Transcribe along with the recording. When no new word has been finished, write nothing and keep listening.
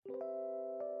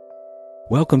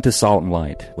Welcome to Salt and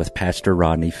Light with Pastor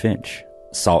Rodney Finch.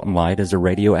 Salt and Light is a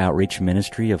radio outreach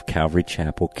ministry of Calvary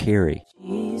Chapel, Cary.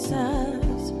 Jesus,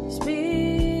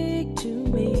 speak to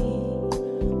me.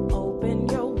 Open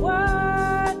your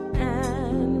word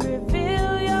and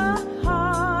reveal your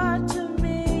heart to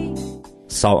me.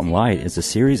 Salt and Light is a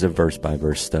series of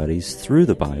verse-by-verse studies through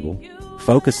the Bible,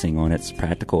 focusing on its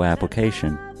practical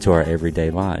application to our everyday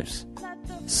lives.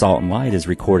 Salt and Light is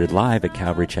recorded live at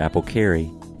Calvary Chapel, Cary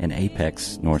in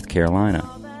Apex, North Carolina.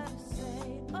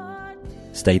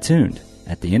 Stay tuned.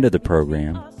 At the end of the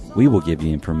program, we will give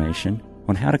you information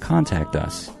on how to contact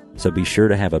us, so be sure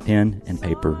to have a pen and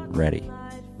paper ready.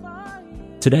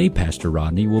 Today, Pastor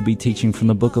Rodney will be teaching from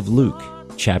the book of Luke,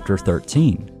 chapter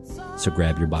 13. So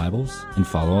grab your Bibles and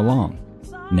follow along.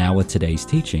 Now with today's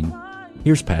teaching,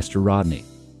 here's Pastor Rodney.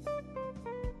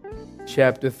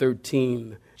 Chapter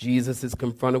 13, Jesus is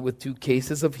confronted with two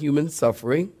cases of human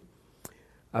suffering.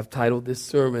 I've titled this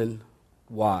sermon,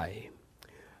 Why?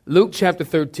 Luke chapter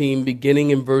 13, beginning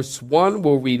in verse 1,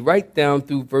 we'll read right down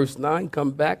through verse 9,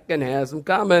 come back and have some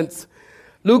comments.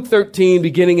 Luke 13,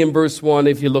 beginning in verse 1,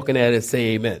 if you're looking at it,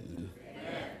 say amen.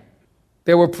 Amen.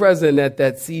 There were present at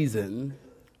that season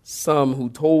some who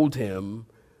told him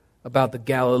about the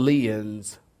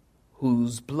Galileans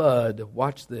whose blood,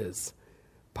 watch this,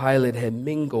 Pilate had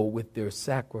mingled with their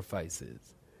sacrifices.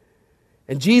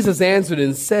 And Jesus answered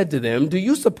and said to them, do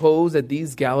you suppose that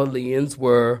these Galileans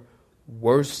were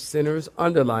worse sinners,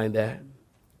 underline that,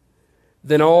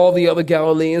 than all the other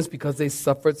Galileans because they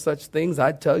suffered such things?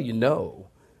 I tell you no.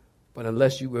 But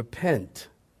unless you repent,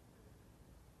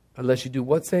 unless you do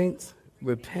what, saints?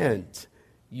 Repent,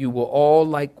 you will all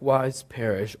likewise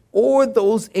perish. Or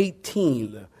those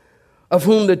 18 of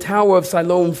whom the tower of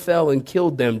Siloam fell and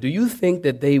killed them, do you think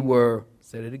that they were,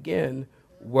 said it again,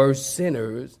 worse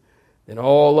sinners than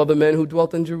all other men who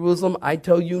dwelt in Jerusalem? I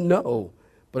tell you no.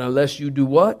 But unless you do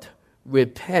what?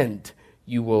 Repent,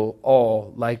 you will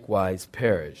all likewise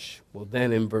perish. Well,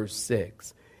 then in verse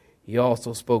 6, he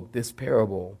also spoke this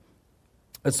parable.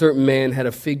 A certain man had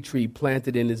a fig tree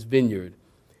planted in his vineyard,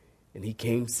 and he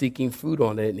came seeking fruit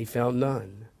on it, and he found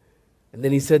none. And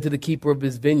then he said to the keeper of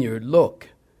his vineyard, look,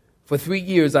 for 3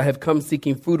 years I have come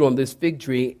seeking fruit on this fig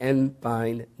tree and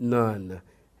find none.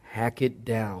 Hack it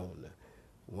down.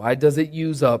 Why does it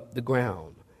use up the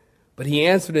ground? But he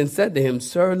answered and said to him,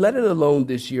 sir, let it alone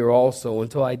this year also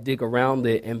until I dig around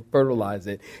it and fertilize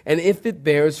it. And if it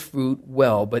bears fruit,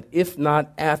 well, but if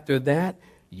not after that,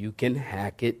 you can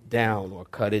hack it down or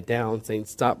cut it down.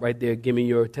 Saints, stop right there. Give me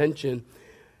your attention.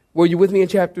 Were you with me in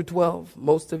chapter 12,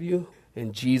 most of you?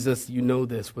 And Jesus, you know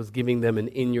this, was giving them an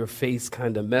in-your-face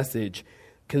kind of message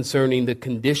concerning the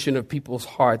condition of people's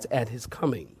hearts at his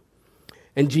coming.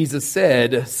 And Jesus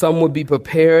said, some would be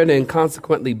prepared and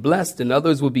consequently blessed, and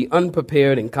others would be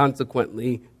unprepared and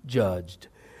consequently judged.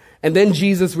 And then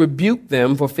Jesus rebuked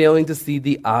them for failing to see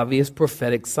the obvious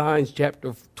prophetic signs.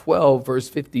 Chapter 12, verse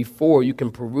 54, you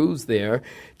can peruse there.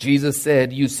 Jesus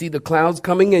said, you see the clouds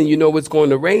coming and you know it's going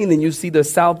to rain, and you see the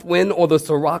south wind or the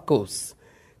sirocco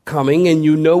coming and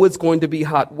you know it's going to be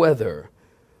hot weather.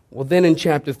 Well, then in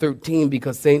chapter 13,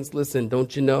 because saints, listen,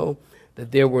 don't you know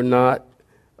that there were not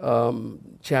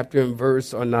chapter and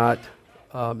verse are not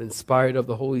inspired of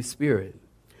the Holy Spirit.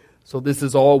 So this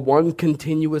is all one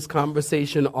continuous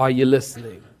conversation. Are you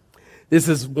listening? This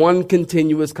is one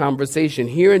continuous conversation.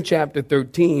 Here in chapter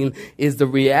 13 is the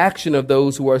reaction of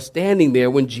those who are standing there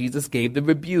when Jesus gave the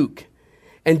rebuke.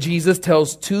 And Jesus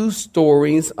tells two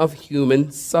stories of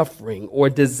human suffering or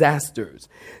disasters.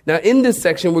 Now in this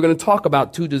section, we're going to talk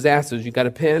about two disasters. You got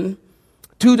a pen?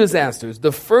 Two disasters.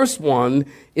 The first one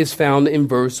is found in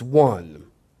verse 1.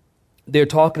 They're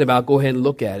talking about, go ahead and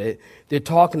look at it. They're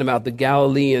talking about the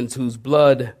Galileans whose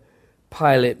blood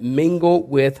Pilate mingled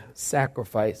with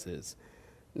sacrifices.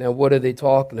 Now, what are they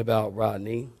talking about,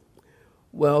 Rodney?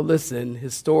 Well, listen,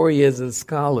 historians and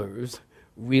scholars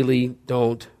really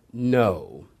don't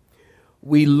know.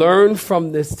 We learn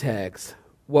from this text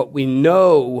what we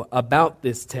know about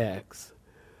this text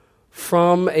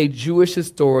from a Jewish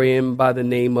historian by the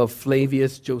name of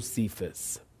Flavius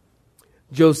Josephus.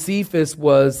 Josephus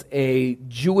was a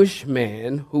Jewish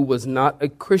man who was not a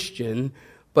Christian,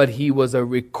 but he was a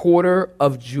recorder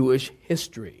of Jewish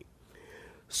history.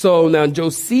 So now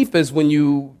Josephus, when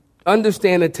you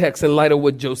understand the text in light of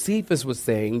what Josephus was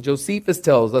saying, Josephus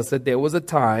tells us that there was a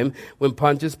time when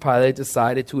Pontius Pilate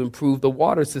decided to improve the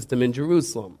water system in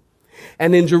Jerusalem.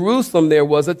 And in Jerusalem, there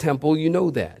was a temple, you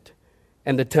know that.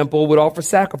 And the temple would offer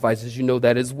sacrifices, you know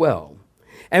that as well.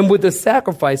 And with the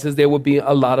sacrifices, there would be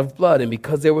a lot of blood. And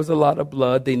because there was a lot of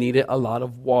blood, they needed a lot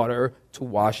of water to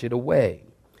wash it away.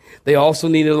 They also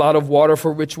needed a lot of water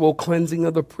for ritual cleansing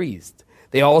of the priest.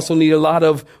 They also needed a lot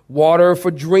of water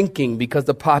for drinking because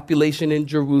the population in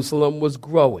Jerusalem was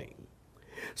growing.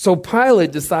 So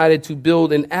Pilate decided to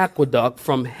build an aqueduct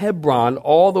from Hebron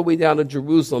all the way down to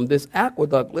Jerusalem. This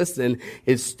aqueduct, listen,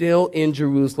 is still in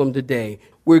Jerusalem today.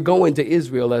 We're going to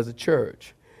Israel as a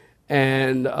church.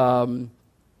 And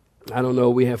I don't know,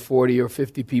 we have 40 or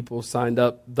 50 people signed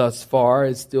up thus far.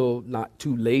 It's still not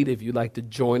too late if you'd like to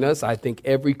join us. I think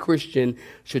every Christian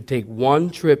should take one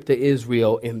trip to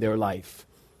Israel in their life.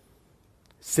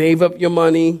 Save up your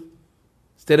money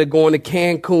instead of going to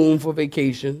Cancun for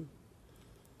vacation.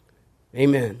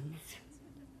 Amen.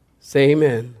 Say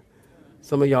amen.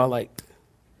 Some of y'all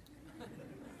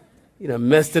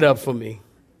messed it up for me.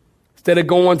 Instead of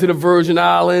going to the Virgin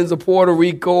Islands or Puerto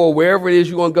Rico or wherever it is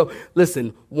you want to go.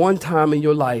 Listen, one time in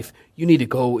your life, you need to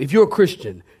go. If you're a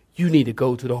Christian, you need to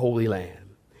go to the Holy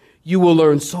Land. You will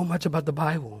learn so much about the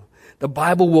Bible. The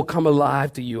Bible will come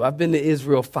alive to you. I've been to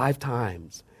Israel 5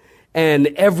 times. And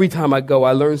every time I go,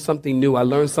 I learn something new. I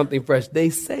learn something fresh. They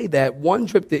say that one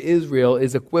trip to Israel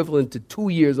is equivalent to 2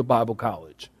 years of Bible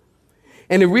college.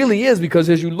 And it really is, because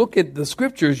as you look at the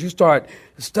scriptures, you start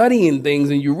studying things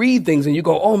and you read things and you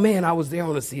go, oh man, I was there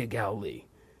on the Sea of Galilee.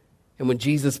 And when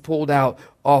Jesus pulled out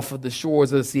off of the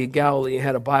shores of the Sea of Galilee and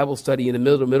had a Bible study in the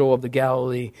middle of the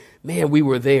Galilee, man, we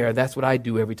were there. That's what I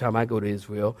do every time I go to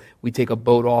Israel. We take a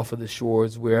boat off of the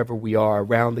shores wherever we are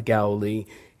around the Galilee,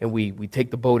 and we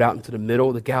take the boat out into the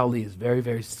middle. The Galilee is very,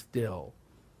 very still.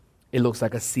 It looks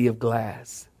like a sea of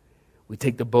glass. We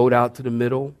take the boat out to the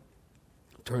middle,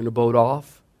 turn the boat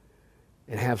off,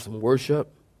 and have some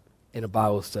worship and a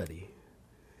Bible study.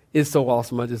 It's so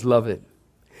awesome. I just love it.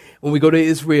 When we go to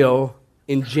Israel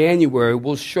in January,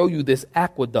 we'll show you this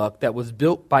aqueduct that was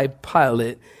built by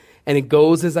Pilate, and it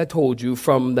goes, as I told you,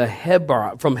 from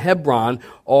Hebron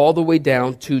all the way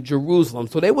down to Jerusalem.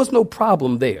 So there was no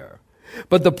problem there.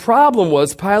 But the problem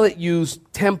was Pilate used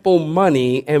temple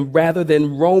money and rather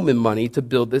than Roman money to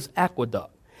build this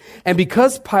aqueduct. And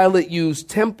because Pilate used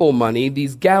temple money,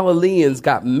 these Galileans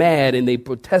got mad and they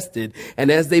protested.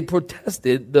 And as they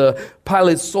protested, the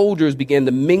Pilate's soldiers began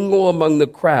to mingle among the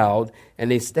crowd, and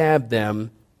they stabbed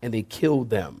them and they killed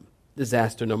them.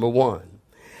 Disaster number 1.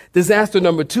 Disaster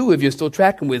number 2, if you're still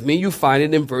tracking with me, you find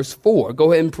it in verse 4.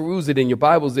 Go ahead and peruse it in your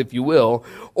Bibles if you will.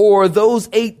 Or those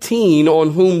 18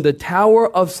 on whom the tower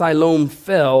of Siloam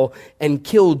fell and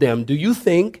killed them. Do you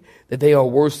think that they are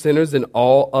worse sinners than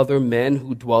all other men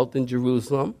who dwelt in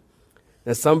Jerusalem?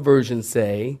 Now, some versions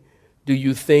say, do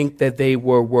you think that they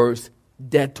were worse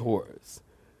debtors?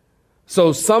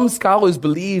 So some scholars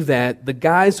believe that the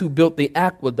guys who built the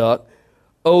aqueduct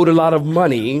owed a lot of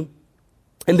money,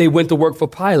 and they went to work for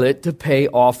Pilate to pay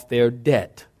off their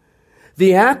debt.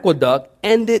 The aqueduct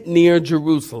ended near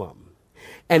Jerusalem.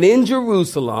 And in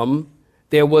Jerusalem,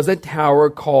 there was a tower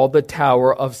called the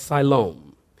Tower of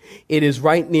Siloam. It is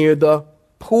right near the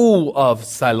Pool of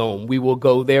Siloam. We will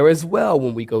go there as well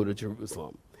when we go to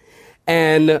Jerusalem.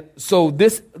 And so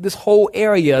this whole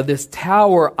area, this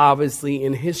tower, obviously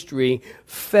in history,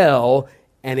 fell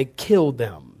and it killed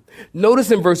them.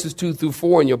 Notice in verses 2 through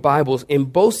 4 in your Bibles, in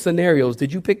both scenarios,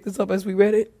 did you pick this up as we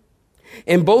read it?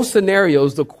 In both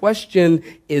scenarios, the question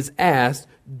is asked,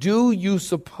 do you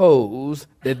suppose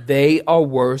that they are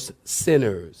worse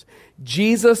sinners?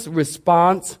 Jesus'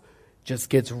 response just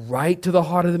gets right to the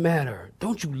heart of the matter.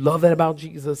 Don't you love that about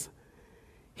Jesus?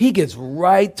 He gets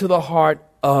right to the heart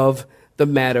of the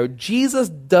matter. Jesus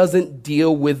doesn't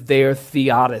deal with their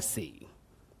theodicy.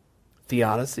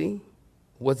 Theodicy?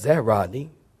 What's that,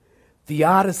 Rodney?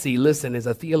 Theodicy, listen, is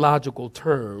a theological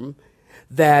term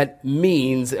that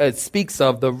means, it speaks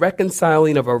of the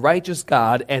reconciling of a righteous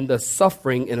God and the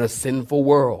suffering in a sinful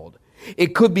world.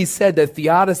 It could be said that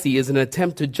theodicy is an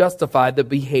attempt to justify the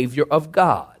behavior of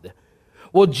God.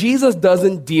 Well, Jesus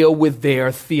doesn't deal with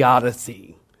their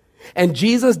theodicy. And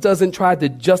Jesus doesn't try to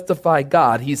justify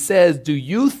God. He says, do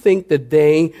you think that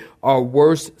they are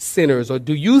worse sinners? Or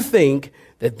do you think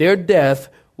that their death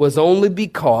was only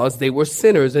because they were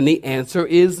sinners? And the answer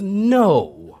is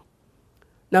no.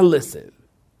 Now listen,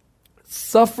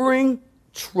 suffering,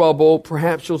 trouble,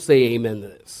 perhaps you'll say amen to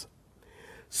this.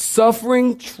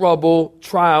 Suffering, trouble,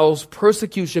 trials,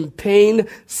 persecution, pain,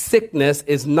 sickness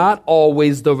is not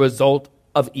always the result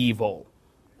of evil.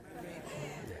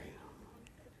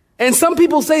 And some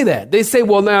people say that. They say,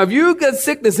 well, now, if you got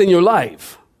sickness in your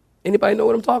life, anybody know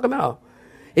what I'm talking about?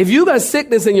 If you got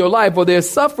sickness in your life, or there's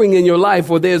suffering in your life,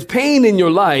 or there's pain in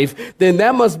your life, then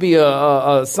that must be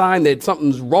a sign that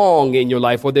something's wrong in your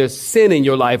life, or there's sin in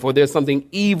your life, or there's something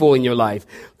evil in your life.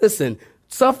 Listen,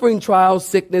 Suffering, trials,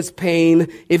 sickness,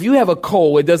 pain. If you have a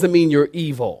cold, it doesn't mean you're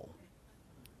evil.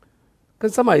 Can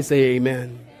somebody say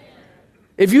amen?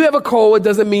 If you have a cold, it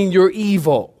doesn't mean you're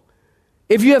evil.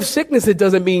 If you have sickness, it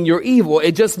doesn't mean you're evil.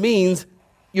 It just means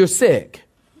you're sick.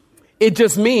 It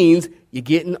just means you're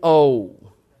getting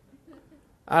old.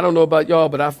 I don't know about y'all,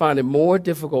 but I find it more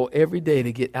difficult every day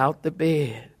to get out the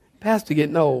bed. Pastor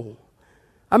getting old.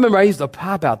 I remember I used to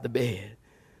pop out the bed.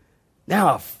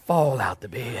 Now I fall out the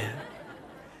bed.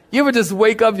 You ever just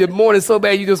wake up your morning so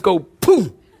bad you just go,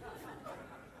 poof.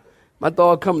 My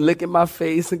dog come licking my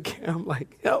face and I'm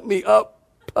like, help me up,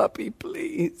 puppy,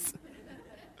 please.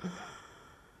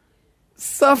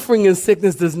 Suffering and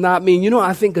sickness does not mean,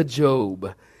 I think of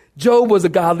Job. Job was a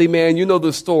godly man. You know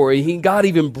the story. God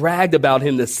even bragged about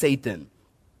him to Satan.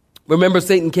 Remember,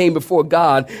 Satan came before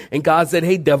God, and God said,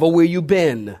 hey, devil, where you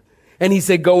been? And he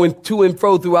said, going to and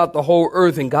fro throughout the whole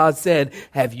earth. And God said,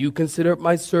 have you considered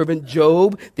my servant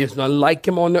Job? There's none like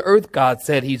him on the earth. God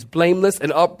said, he's blameless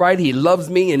and upright. He loves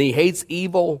me and he hates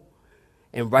evil.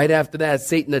 And right after that,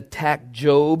 Satan attacked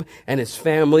Job and his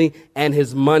family and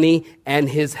his money and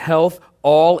his health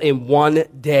all in one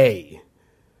day.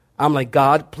 I'm like,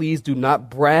 God, please do not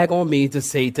brag on me to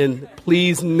Satan.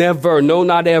 Please never. No,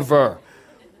 not ever.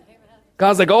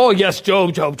 God's like, oh, yes,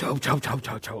 Job.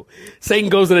 Satan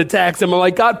goes and attacks him. I'm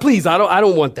like, God, please, I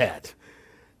don't want that.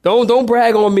 Don't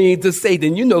brag on me to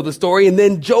Satan. You know the story. And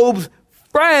then Job's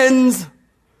friends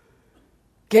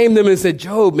came to him and said,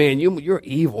 Job, man, you're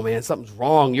evil, man. Something's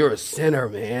wrong. You're a sinner,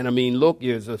 man. I mean, look,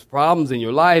 there's problems in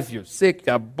your life. You're sick. You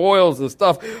got boils and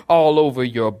stuff all over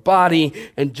your body.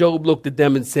 And Job looked at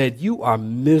them and said, you are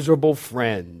miserable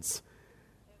friends.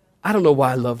 I don't know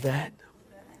why I love that.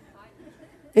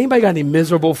 Anybody got any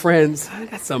miserable friends? I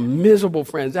got some miserable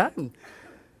friends. I'm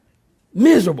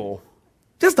miserable.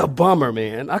 Just a bummer,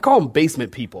 man. I call them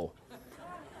basement people.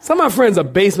 Some of my friends are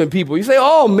basement people. You say,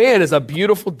 oh, man, it's a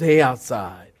beautiful day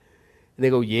outside. And they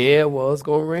go, yeah, well, it's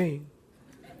going to rain.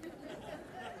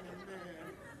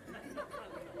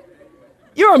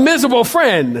 You're a miserable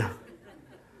friend.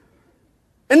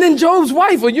 And then Job's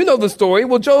wife, well, you know the story.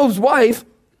 Well, Job's wife,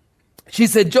 she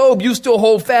said, Job, you still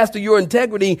hold fast to your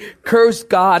integrity. Curse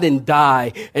God and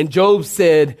die. And Job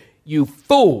said, you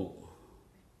fool.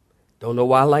 Don't know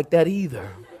why I like that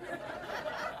either.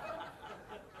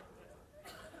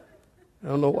 I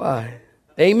don't know why.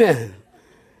 Amen.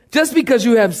 Just because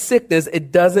you have sickness,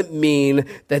 it doesn't mean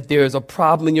that there's a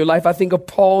problem in your life. I think of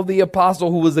Paul the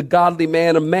apostle, who was a godly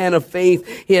man, a man of faith.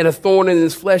 He had a thorn in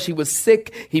his flesh. He was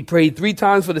sick. He prayed 3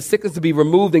 times for the sickness to be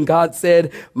removed. And God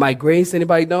said, my grace,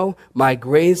 anybody know? My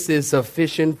grace is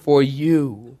sufficient for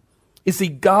you. You see,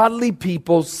 godly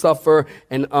people suffer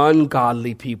and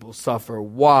ungodly people suffer.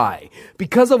 Why?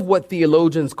 Because of what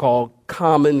theologians call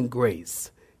common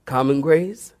grace. Common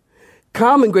grace?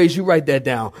 Common grace, you write that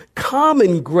down.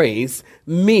 Common grace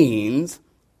means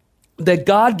that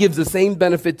God gives the same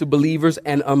benefit to believers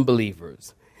and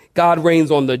unbelievers. God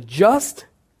reigns on the just,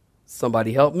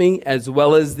 somebody help me, as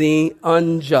well as the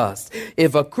unjust.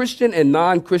 If a Christian and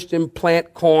non-Christian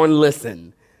plant corn,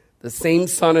 listen, the same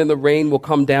sun and the rain will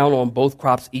come down on both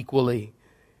crops equally.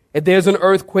 If there's an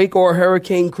earthquake or a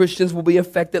hurricane, Christians will be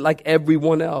affected like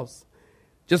everyone else.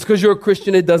 Just because you're a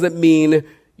Christian, it doesn't mean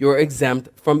you're exempt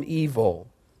from evil.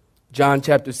 John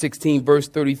chapter 16, verse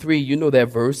 33, you know that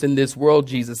verse. In this world,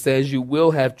 Jesus says, you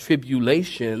will have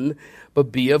tribulation,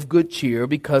 but be of good cheer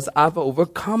because I've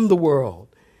overcome the world.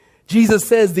 Jesus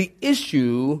says the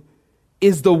issue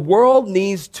is the world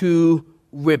needs to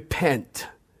repent.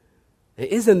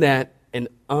 Isn't that an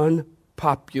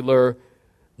unpopular,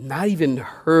 not even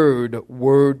heard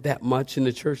word that much in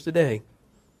the church today?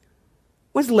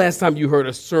 When's the last time you heard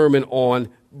a sermon on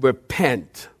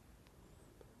repent?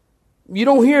 You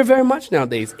don't hear it very much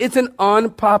nowadays. It's an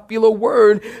unpopular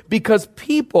word because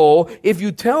people, if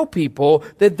you tell people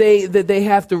that they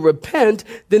have to repent,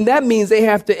 then that means they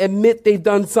have to admit they've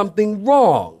done something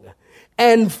wrong.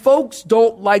 And folks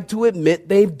don't like to admit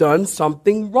they've done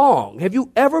something wrong. Have you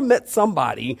ever met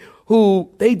somebody who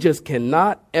they just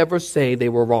cannot ever say they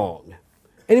were wrong?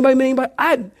 Anybody?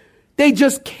 They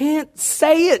just can't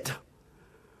say it.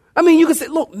 I mean, you can say,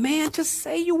 look, man, just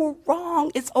say you were wrong.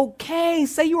 It's okay.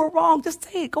 Say you were wrong. Just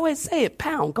say it. Go ahead, say it.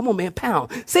 Pound. Come on, man, pound.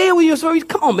 Say it when you're sorry.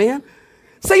 Come on, man.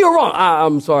 Say you're wrong.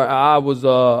 I'm sorry. I was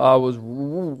wrong.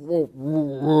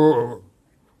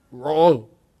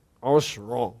 I was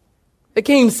wrong. They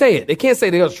can't even say it. They can't say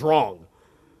they was wrong.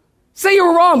 Say you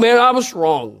were wrong, man. I was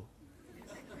wrong.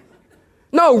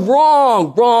 No,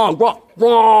 wrong.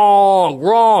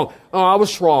 Oh, I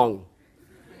was wrong.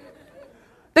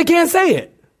 They can't say it.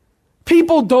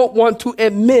 People don't want to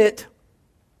admit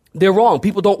They're wrong.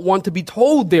 People don't want to be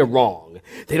told they're wrong.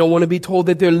 They don't want to be told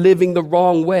that they're living the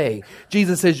wrong way.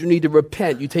 Jesus says you need to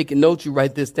repent. You take notes, you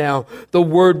write this down. The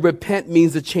word repent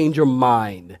means to change your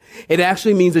mind. It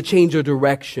actually means to change your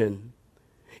direction.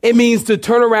 It means to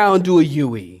turn around and do a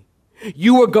U-E.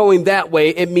 You were going that way.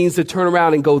 It means to turn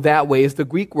around and go that way. It's the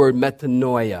Greek word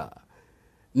metanoia.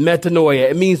 Metanoia.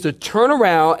 It means to turn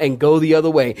around and go the other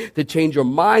way, to change your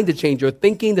mind, to change your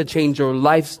thinking, to change your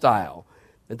lifestyle.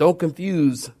 And don't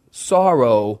confuse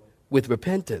sorrow with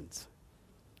repentance.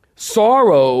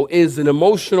 Sorrow is an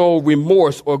emotional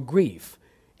remorse or grief,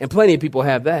 and plenty of people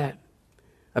have that.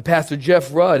 Pastor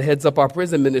Jeff Rudd heads up our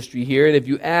prison ministry here, and if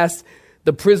you ask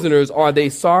the prisoners, are they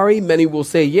sorry? Many will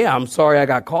say, yeah, I'm sorry I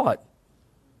got caught.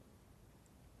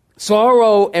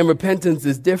 Sorrow and repentance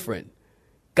is different.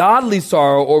 Godly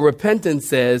sorrow or repentance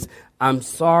says, I'm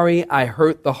sorry I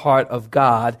hurt the heart of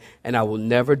God, and I will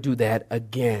never do that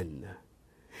again.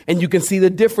 And you can see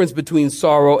the difference between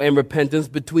sorrow and repentance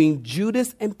between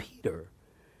Judas and Peter.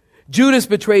 Judas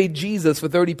betrayed Jesus for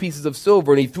 30 pieces of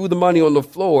silver, and he threw the money on the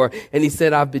floor, and he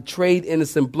said, I've betrayed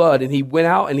innocent blood. And he went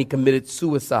out and he committed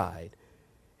suicide.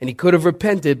 And he could have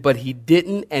repented, but he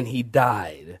didn't, and he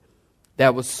died.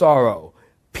 That was sorrow.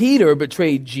 Peter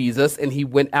betrayed Jesus, and he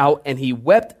went out and he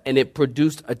wept, and it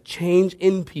produced a change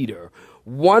in Peter.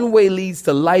 One way leads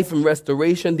to life and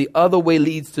restoration. The other way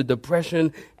leads to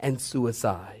depression and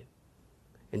suicide.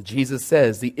 And Jesus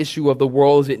says the issue of the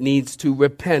world is it needs to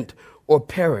repent or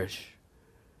perish.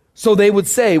 So they would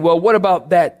say, well, what about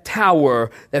that tower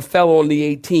that fell on the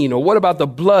 18? Or what about the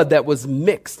blood that was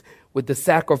mixed with the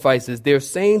sacrifices? They're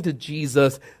saying to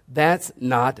Jesus, that's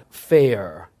not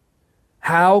fair.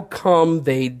 How come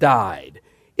they died?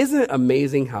 Isn't it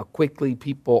amazing how quickly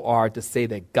people are to say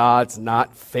that God's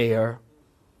not fair?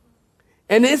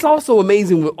 And it's also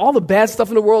amazing when all the bad stuff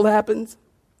in the world happens,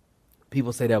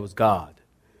 people say that was God.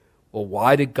 Well,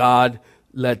 why did God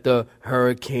let the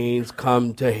hurricanes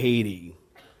come to Haiti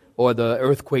or the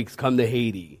earthquakes come to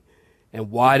Haiti? And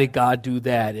why did God do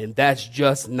that? And that's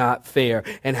just not fair.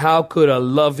 And how could a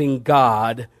loving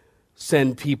God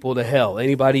send people to hell?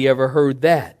 Anybody ever heard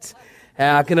that?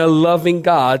 How can a loving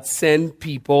God send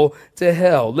people to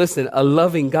hell? Listen, a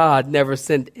loving God never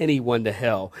sent anyone to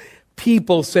hell.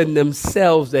 People send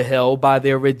themselves to hell by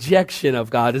their rejection of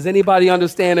God. Does anybody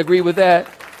understand, agree with that?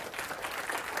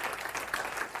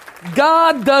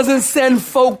 God doesn't send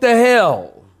folk to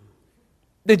hell.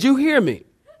 Did you hear me?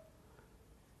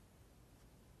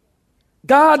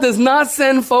 God does not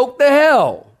send folk to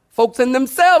hell. Folks send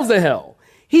themselves to hell.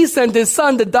 He sent his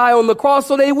son to die on the cross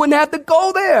so they wouldn't have to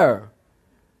go there.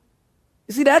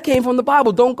 You see, that came from the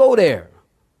Bible. Don't go there.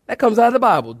 That comes out of the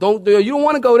Bible. You don't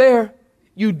want to go there.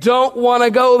 You don't want to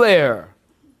go there.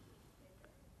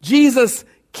 Jesus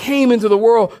came into the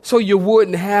world so you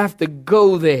wouldn't have to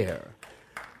go there.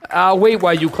 I'll wait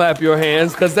while you clap your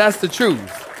hands because that's the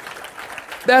truth.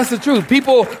 That's the truth.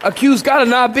 People accuse God of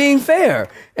not being fair.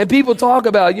 And people talk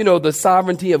about, the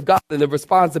sovereignty of God and the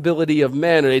responsibility of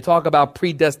men. And they talk about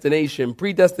predestination.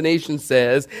 Predestination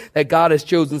says that God has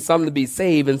chosen some to be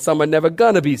saved and some are never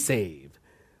going to be saved.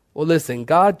 Well, listen,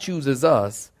 God chooses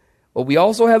us, but we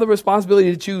also have the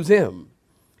responsibility to choose him.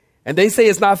 And they say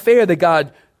it's not fair that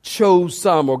God chose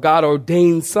some or God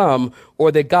ordained some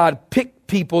or that God picked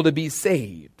people to be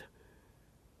saved.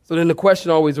 So then the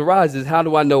question always arises, how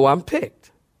do I know I'm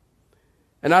picked?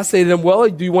 And I say to them, well,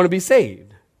 do you want to be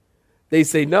saved? They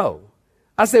say no.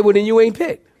 I say, well, then you ain't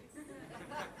picked.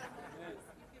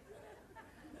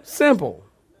 Simple.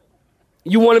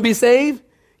 You want to be saved?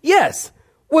 Yes.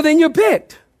 Well, then you're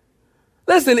picked.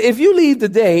 Listen, if you leave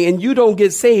today and you don't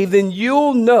get saved, then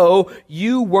you'll know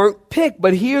you weren't picked.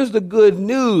 But here's the good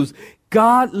news.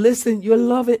 God, listen, you'll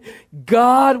love it.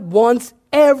 God wants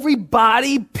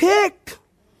everybody picked.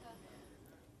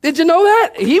 Did you know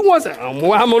that? He wants, I'm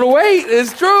going to wait.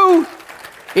 It's true.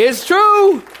 It's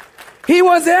true. He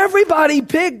wants everybody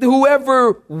picked.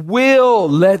 Whoever will,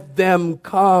 let them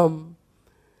come.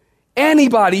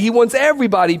 Anybody. He wants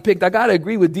everybody picked. I got to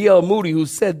agree with D.L. Moody, who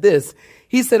said this.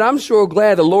 He said, I'm sure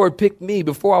glad the Lord picked me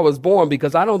before I was born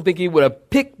because I don't think he would have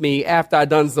picked me after I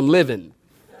done some living.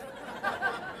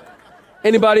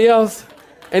 Anybody else?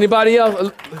 Anybody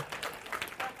else?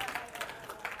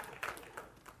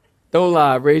 Don't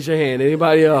lie. Raise your hand.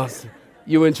 Anybody else?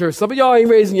 You in church? Some of y'all ain't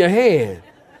raising your hand.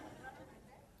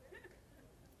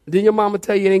 Didn't your mama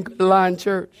tell you it ain't good to lie in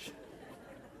church?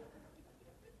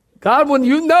 God wouldn't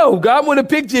have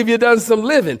picked you if you done some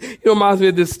living. Reminds me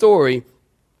of this story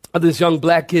of this young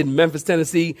black kid in Memphis,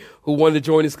 Tennessee, who wanted to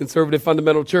join his conservative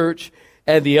fundamental church.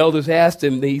 And the elders asked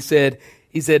him, they said,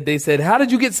 how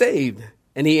did you get saved?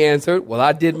 And he answered, well,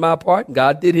 I did my part and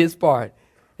God did his part.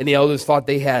 And the elders thought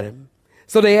they had him.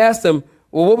 So they asked him,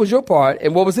 well, what was your part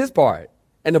and what was his part?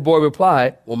 And the boy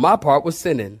replied, well, my part was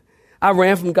sinning. I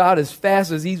ran from God as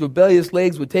fast as these rebellious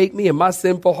legs would take me and my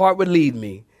sinful heart would lead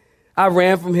me. I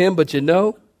ran from him, but he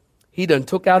done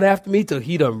took out after me till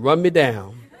he done run me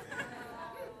down.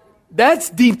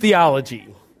 That's deep theology.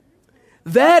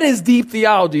 That is deep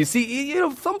theology. See,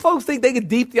 some folks think they get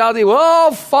deep theology.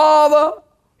 Oh, Father,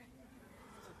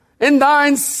 in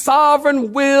thine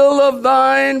sovereign will of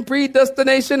thine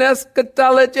predestination,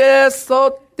 eschatology,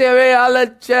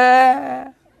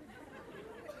 soteriology.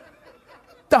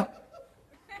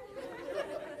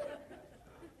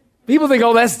 People think,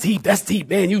 oh, that's deep. That's deep.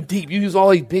 Man, you deep. You use all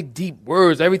these big, deep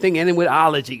words, everything ending with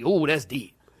ology. Oh, that's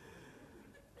deep.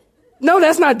 No,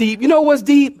 that's not deep. You know what's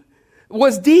deep?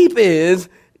 What's deep is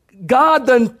God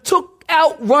done took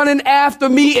out running after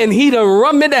me and he done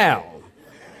run me down.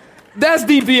 That's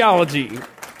deep theology.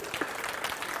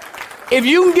 If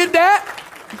you can get that,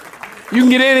 you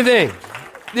can get anything.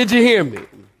 Did you hear me?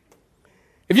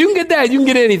 If you can get that, you can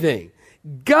get anything.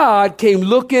 God came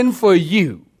looking for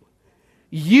you.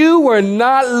 You were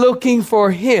not looking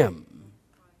for him.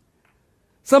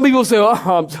 Some people say, oh,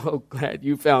 I'm so glad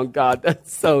you found God.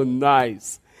 That's so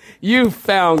nice. You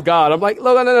found God. I'm like,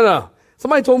 look, no.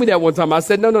 Somebody told me that one time. I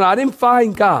said, no, I didn't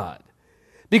find God.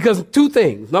 Because two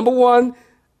things. Number one,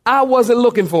 I wasn't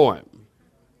looking for him.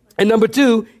 And number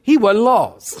two, he wasn't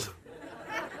lost.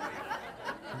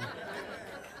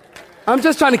 I'm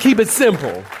just trying to keep it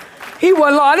simple. He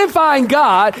wasn't lost. I didn't find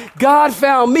God. God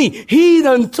found me. He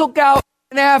done took out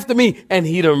after me and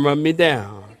he done run me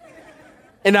down.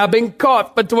 And I've been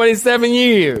caught for 27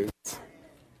 years.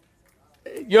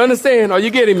 You understand? Are you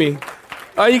getting me?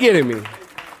 Are you getting me?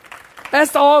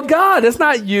 That's all God. That's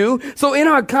not you. So in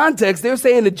our context, they're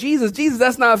saying to Jesus,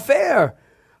 that's not fair.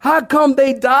 How come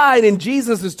they died and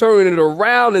Jesus is turning it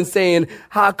around and saying,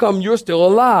 how come you're still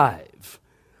alive?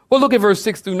 Well, look at verse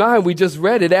 6 through 9. We just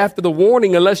read it. After the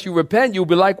warning, unless you repent, you'll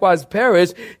be likewise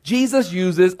perish. Jesus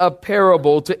uses a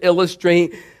parable to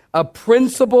illustrate a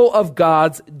principle of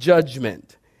God's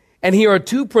judgment. And here are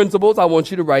two principles. I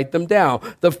want you to write them down.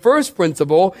 The first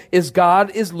principle is God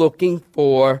is looking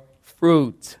for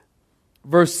fruit.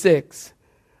 Verse 6,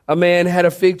 a man had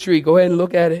a fig tree. Go ahead and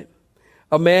look at it.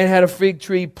 A man had a fig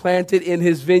tree planted in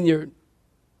his vineyard,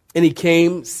 and he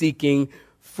came seeking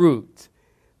fruit.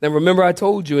 Now, remember, I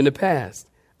told you in the past,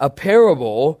 a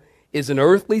parable is an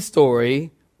earthly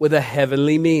story with a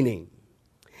heavenly meaning.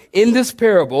 In this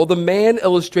parable, the man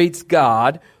illustrates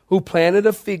God who planted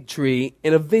a fig tree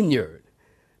in a vineyard.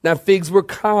 Now, figs were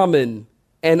common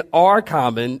and are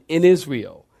common in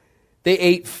Israel. They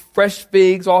ate fresh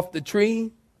figs off the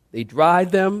tree. They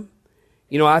dried them.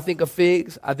 I think of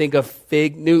figs. I think of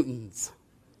fig Newtons.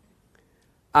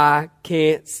 I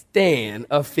can't stand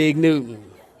a fig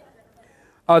Newton.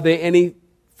 Are there any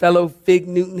fellow fig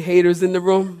Newton haters in the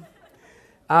room?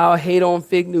 I'll hate on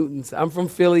fig Newtons. I'm from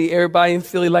Philly. Everybody in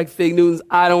Philly like fig Newtons.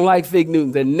 I don't like fig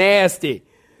Newtons. They're nasty.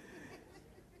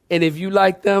 And if you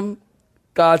like them,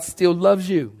 God still loves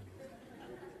you.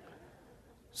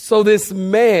 So this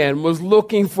man was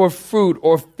looking for fruit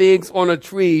or figs on a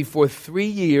tree for 3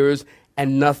 years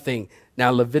and nothing.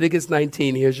 Now, Leviticus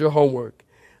 19, here's your homework.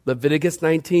 Leviticus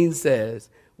 19 says,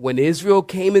 when Israel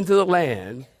came into the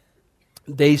land,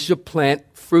 they should plant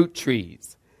fruit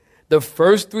trees. The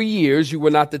first 3 years, you were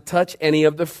not to touch any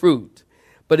of the fruit.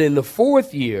 But in the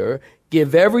 4th year,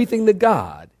 give everything to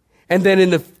God. And then in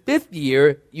the 5th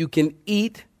year, you can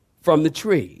eat from the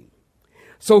tree.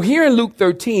 So here in Luke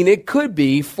 13, it could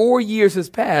be 4 years has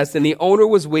passed and the owner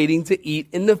was waiting to eat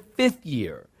in the 5th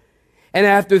year. And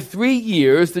after 3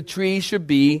 years, the tree should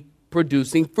be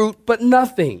producing fruit, but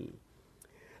nothing.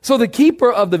 So the keeper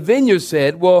of the vineyard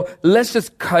said, well, let's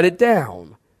just cut it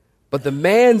down. But the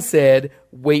man said,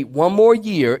 wait 1 more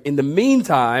year. In the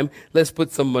meantime, let's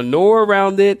put some manure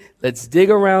around it. Let's dig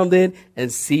around it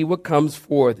and see what comes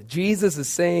forth. Jesus is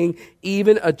saying,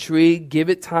 even a tree, give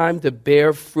it time to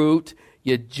bear fruit.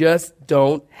 You just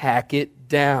don't hack it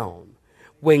down.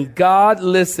 When God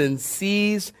listens,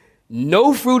 sees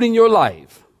no fruit in your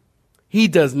life, he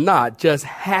does not just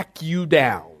hack you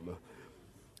down.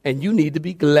 And you need to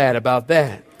be glad about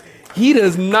that. He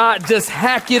does not just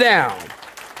hack you down.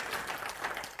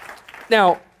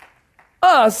 Now,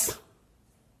 us,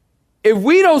 if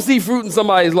we don't see fruit in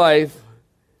somebody's life,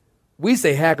 we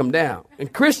say hack them down.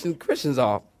 And Christians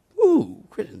are,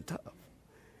 Christian tough.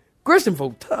 Christian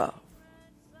folk tough.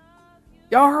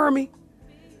 Y'all heard me?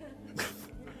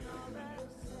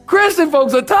 Christian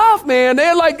folks are tough, man.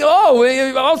 They're like,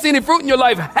 I don't see any fruit in your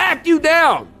life. Hack you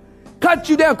down. Cut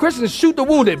you down. Christians shoot the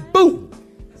wounded. Boom.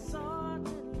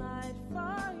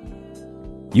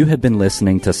 You have been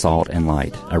listening to Salt and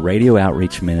Light, a radio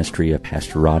outreach ministry of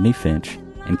Pastor Rodney Finch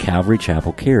in Calvary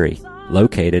Chapel, Cary,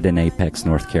 located in Apex,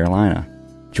 North Carolina.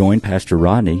 Join Pastor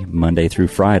Rodney Monday through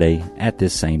Friday at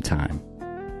this same time.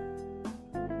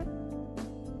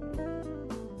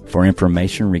 For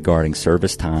information regarding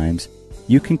service times,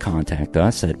 you can contact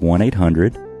us at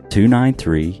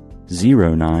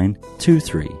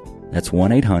 1-800-293-0923. That's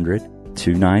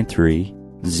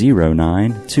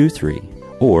 1-800-293-0923.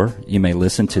 Or you may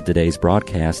listen to today's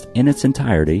broadcast in its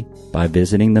entirety by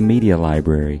visiting the media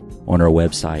library on our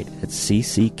website at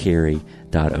cccary.org.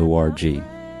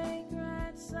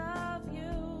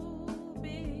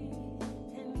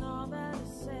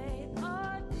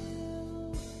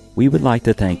 We would like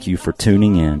to thank you for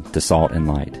tuning in to Salt and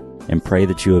Light and pray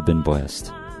that you have been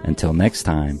blessed. Until next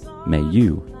time, may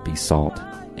you be salt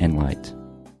and light.